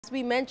As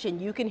we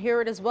mentioned, you can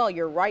hear it as well.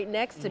 You're right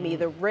next to me.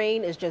 The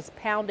rain is just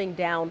pounding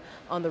down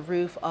on the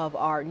roof of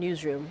our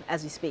newsroom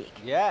as we speak.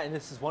 Yeah, and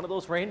this is one of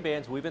those rain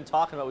bands we've been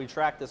talking about. We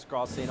tracked this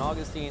across St.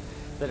 Augustine,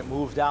 then it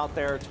moved out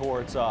there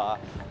towards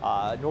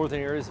northern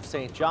areas of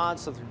St. John,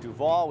 southern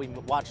Duval. We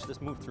watched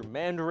this move through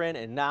Mandarin,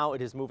 and now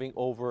it is moving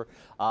over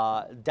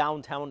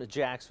downtown to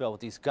Jacksonville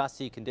with these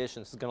gusty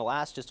conditions. It's going to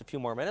last just a few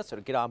more minutes, so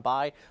to get on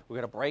by, we're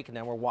going to break, and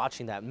then we're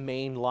watching that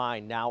main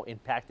line now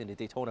impacting the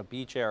Daytona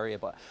Beach area.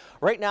 But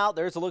right now,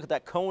 there's a look at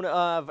that cone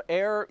of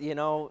air. You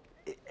know,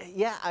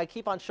 yeah, I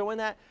keep on showing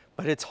that,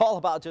 but it's all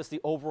about just the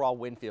overall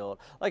wind field.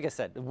 Like I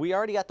said, we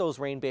already got those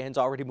rain bands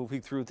already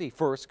moving through the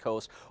first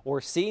coast.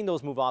 We're seeing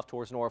those move off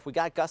towards north. We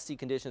got gusty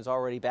conditions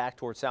already back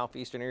towards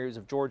southeastern areas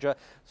of Georgia.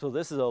 So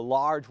this is a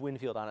large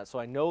wind field on it. So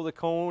I know the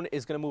cone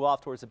is going to move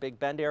off towards the Big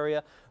Bend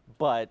area,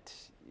 but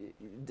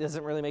it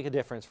doesn't really make a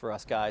difference for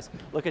us, guys.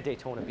 Look at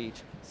Daytona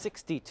Beach,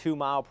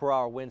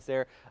 62-mile-per-hour winds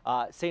there.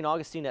 St.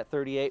 Augustine at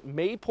 38,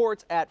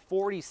 Mayport's at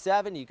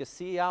 47. You can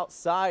see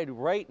outside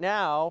right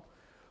now,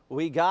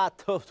 we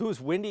got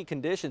those windy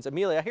conditions.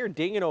 Amelia, I hear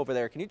dinging over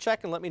there. Can you check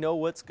and let me know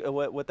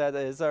what that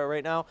is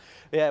right now?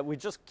 Yeah, we're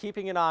just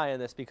keeping an eye on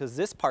this because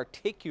this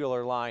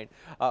particular line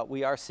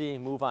we are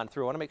seeing move on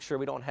through. I want to make sure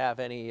we don't have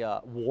any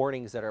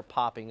warnings that are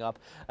popping up,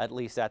 at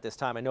least at this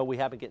time. I know we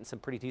have been getting some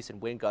pretty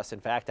decent wind gusts.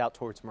 In fact, out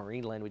towards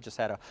Marineland, we just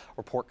had a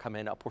report come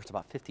in upwards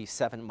about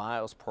 57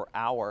 miles per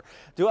hour.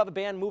 Do have a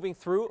band moving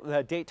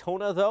through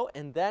Daytona, though,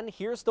 and then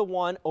here's the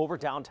one over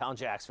downtown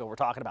Jacksonville we're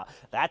talking about.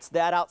 That's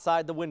that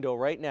outside the window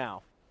right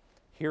now.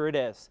 Here it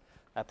is,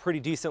 a pretty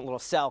decent little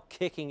cell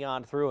kicking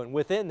on through, and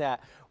within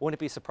that,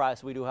 wouldn't be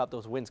surprised we do have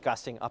those winds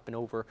gusting up and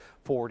over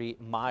 40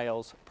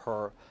 miles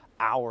per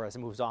hour as it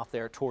moves off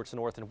there towards the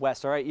north and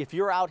west. All right, if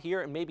you're out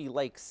here in maybe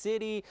Lake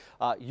City,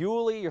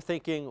 Yulee, you're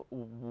thinking,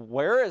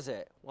 where is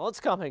it? Well,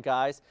 it's coming,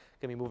 guys.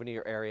 Going to be moving to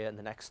your area in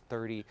the next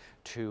 30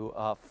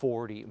 to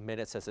 40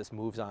 minutes as this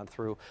moves on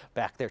through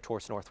back there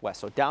towards northwest.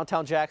 So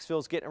downtown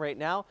Jacksonville's getting it right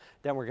now.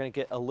 Then we're going to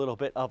get a little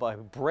bit of a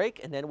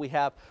break, and then we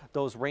have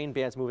those rain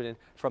bands moving in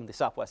from the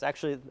southwest.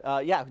 Actually,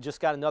 yeah, we just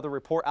got another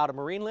report out of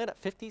Marineland at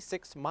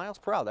 56 miles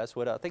per hour. That's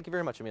what, thank you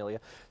very much, Amelia,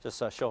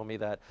 just showing me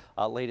that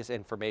latest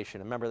information.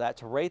 Remember,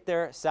 that's right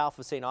there south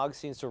of St.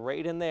 Augustine, so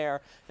right in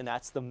there, and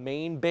that's the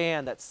main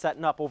band that's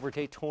setting up over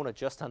Daytona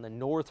just on the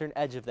northern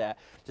edge of that.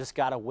 Just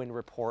got a wind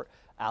report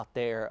out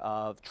there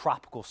of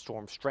tropical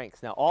storm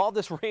strength. Now, all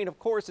this rain, of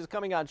course, is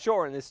coming on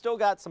shore, and it's still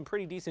got some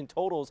pretty decent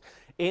totals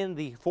in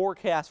the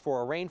forecast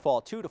for a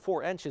rainfall, 2 to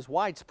 4 inches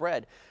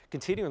widespread,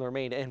 continuing to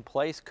remain in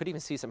place. Could even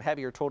see some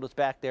heavier totals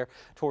back there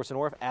towards the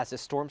north as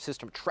this storm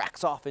system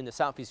tracks off into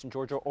southeastern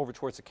Georgia over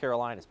towards the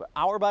Carolinas. But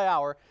hour by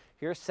hour,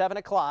 here's 7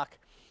 o'clock,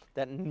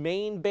 that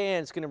main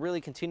band is going to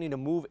really continue to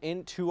move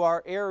into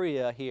our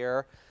area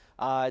here.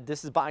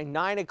 This is by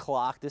 9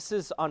 o'clock. This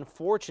is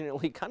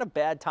unfortunately kind of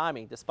bad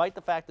timing. Despite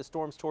the fact the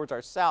storm's towards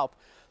our south,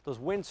 those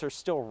winds are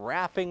still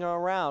wrapping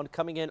around,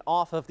 coming in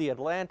off of the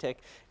Atlantic.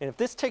 And if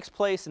this takes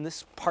place in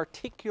this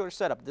particular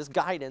setup, this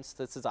guidance,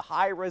 this is a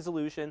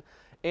high-resolution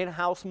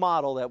in-house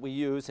model that we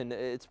use, and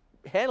it's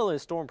handling the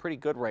storm pretty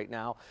good right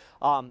now.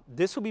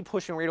 This will be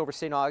pushing right over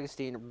St.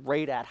 Augustine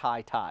right at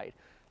high tide.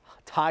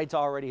 Tide's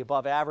already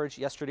above average.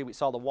 Yesterday we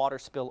saw the water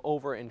spill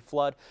over and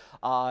flood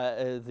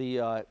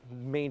the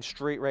main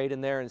street right in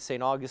there in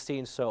St.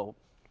 Augustine. So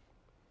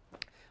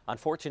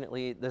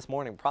unfortunately this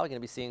morning we're probably going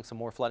to be seeing some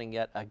more flooding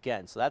yet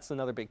again. So that's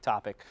another big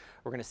topic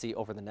we're going to see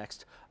over the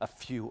next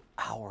few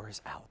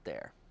hours out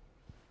there.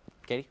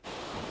 Katie?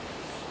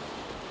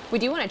 We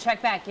do want to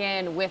check back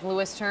in with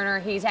Lewis Turner.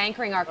 He's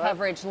anchoring our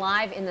coverage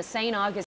live in the St. Augustine